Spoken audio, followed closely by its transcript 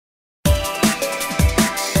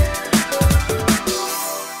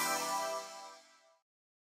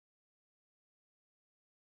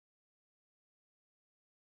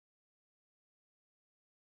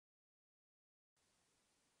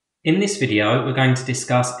In this video, we're going to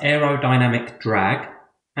discuss aerodynamic drag,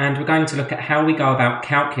 and we're going to look at how we go about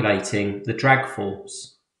calculating the drag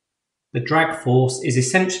force. The drag force is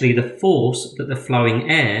essentially the force that the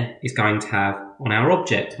flowing air is going to have on our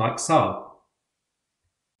object, like so.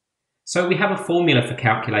 So we have a formula for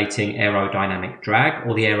calculating aerodynamic drag,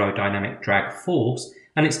 or the aerodynamic drag force,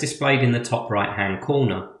 and it's displayed in the top right-hand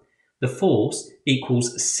corner. The force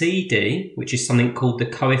equals CD, which is something called the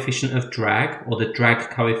coefficient of drag, or the drag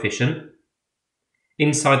coefficient.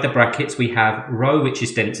 Inside the brackets we have rho, which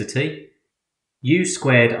is density, u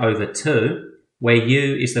squared over 2, where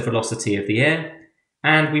u is the velocity of the air,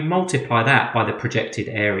 and we multiply that by the projected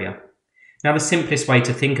area. Now the simplest way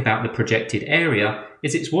to think about the projected area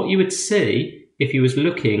is it's what you would see if you was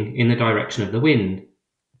looking in the direction of the wind.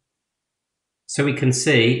 So we can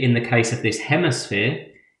see in the case of this hemisphere,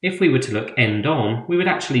 if we were to look end on, we would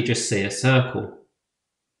actually just see a circle.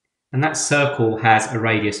 And that circle has a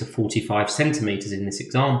radius of 45 centimeters in this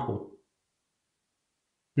example.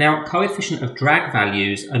 Now, coefficient of drag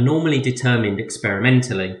values are normally determined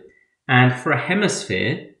experimentally, and for a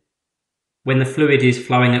hemisphere, when the fluid is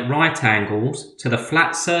flowing at right angles to the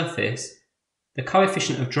flat surface, the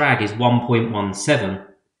coefficient of drag is 1.17.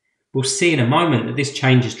 We'll see in a moment that this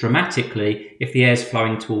changes dramatically if the air is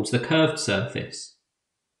flowing towards the curved surface.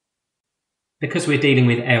 Because we're dealing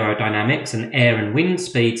with aerodynamics and air and wind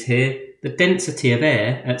speeds here, the density of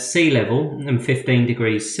air at sea level and 15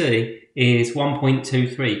 degrees C is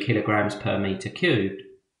 1.23 kilograms per meter cubed.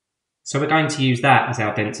 So we're going to use that as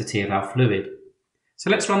our density of our fluid.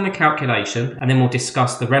 So let's run the calculation and then we'll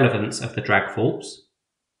discuss the relevance of the drag force.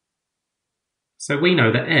 So we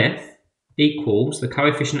know that F equals the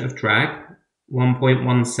coefficient of drag,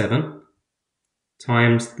 1.17,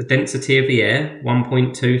 times the density of the air,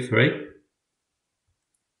 1.23,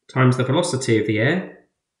 times the velocity of the air,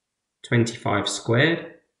 25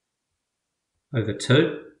 squared, over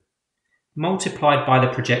 2, multiplied by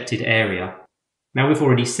the projected area. Now we've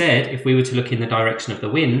already said if we were to look in the direction of the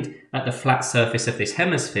wind at the flat surface of this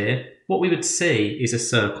hemisphere, what we would see is a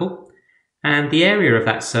circle, and the area of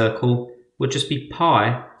that circle would just be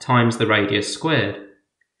pi times the radius squared.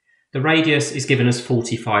 The radius is given as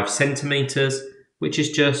 45 centimeters, which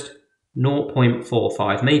is just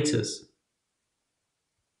 0.45 meters.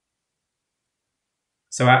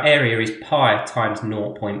 So our area is pi times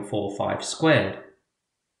 0.45 squared.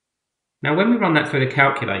 Now when we run that through the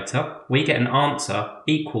calculator, we get an answer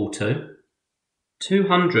equal to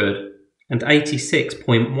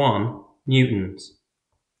 286.1 newtons.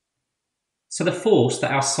 So the force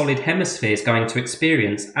that our solid hemisphere is going to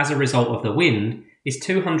experience as a result of the wind is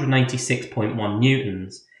 286.1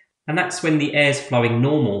 newtons, and that's when the air is flowing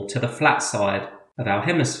normal to the flat side of our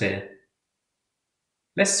hemisphere.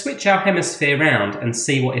 Let's switch our hemisphere round and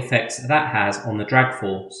see what effects that has on the drag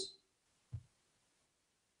force.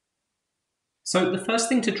 So the first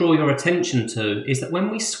thing to draw your attention to is that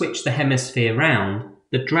when we switch the hemisphere round,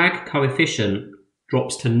 the drag coefficient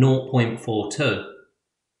drops to 0.42.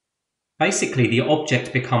 Basically, the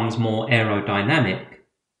object becomes more aerodynamic.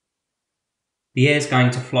 The air is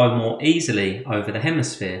going to flow more easily over the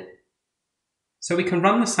hemisphere. So we can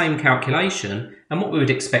run the same calculation, and what we would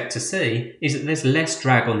expect to see is that there's less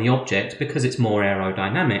drag on the object because it's more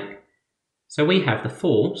aerodynamic. So we have the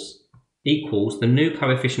force equals the new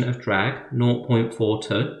coefficient of drag,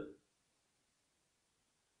 0.42,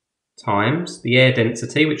 times the air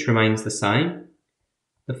density, which remains the same,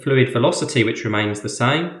 the fluid velocity, which remains the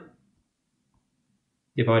same,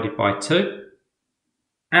 divided by 2,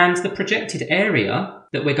 and the projected area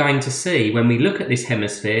that we're going to see when we look at this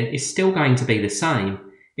hemisphere is still going to be the same.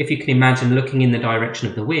 If you can imagine looking in the direction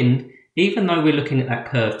of the wind, even though we're looking at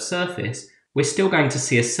that curved surface, we're still going to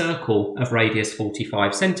see a circle of radius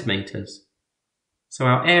 45 centimeters. So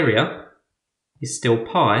our area is still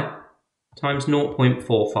pi times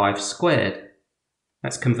 0.45 squared.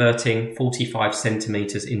 That's converting 45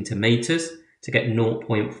 centimeters into meters to get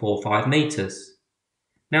 0.45 meters.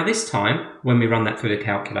 Now this time, when we run that through the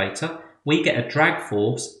calculator, we get a drag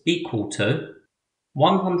force equal to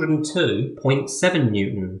 102.7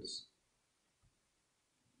 newtons.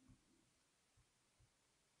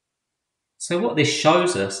 So what this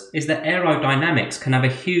shows us is that aerodynamics can have a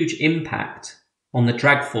huge impact on the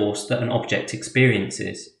drag force that an object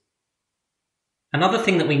experiences. Another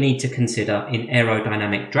thing that we need to consider in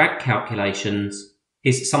aerodynamic drag calculations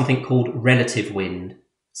is something called relative wind.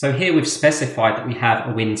 So here we've specified that we have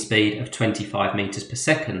a wind speed of 25 meters per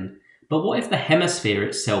second, but what if the hemisphere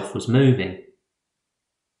itself was moving?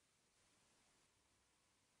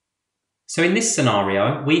 So in this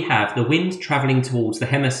scenario, we have the wind travelling towards the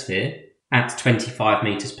hemisphere at 25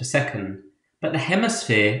 meters per second, but the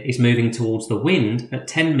hemisphere is moving towards the wind at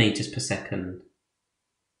 10 meters per second.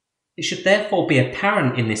 It should therefore be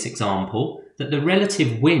apparent in this example that the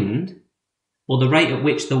relative wind, or the rate at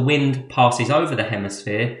which the wind passes over the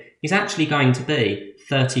hemisphere, is actually going to be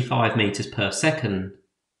 35 meters per second.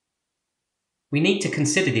 We need to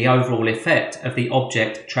consider the overall effect of the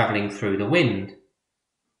object travelling through the wind.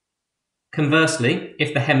 Conversely,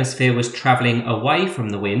 if the hemisphere was travelling away from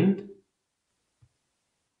the wind,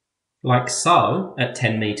 like so, at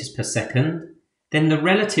 10 meters per second, then the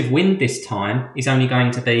relative wind this time is only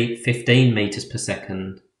going to be 15 meters per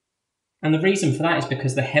second. And the reason for that is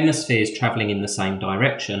because the hemisphere is travelling in the same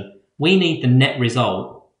direction. We need the net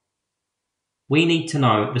result. We need to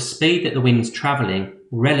know the speed that the wind's travelling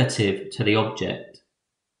relative to the object.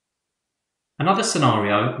 Another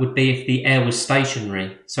scenario would be if the air was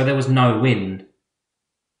stationary, so there was no wind.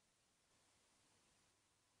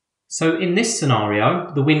 So in this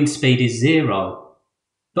scenario, the wind speed is 0,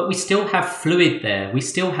 but we still have fluid there, we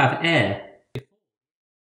still have air.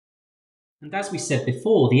 And as we said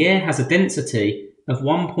before, the air has a density of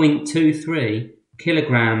 1.23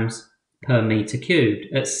 kilograms per metre cubed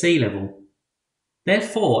at sea level.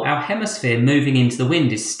 Therefore, our hemisphere moving into the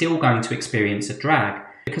wind is still going to experience a drag,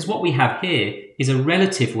 because what we have here is a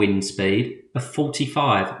relative wind speed of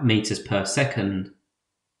 45 metres per second.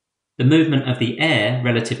 The movement of the air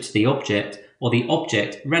relative to the object, or the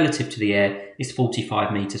object relative to the air, is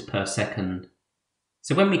 45 metres per second.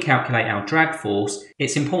 So when we calculate our drag force,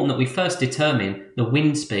 it's important that we first determine the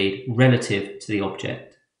wind speed relative to the object.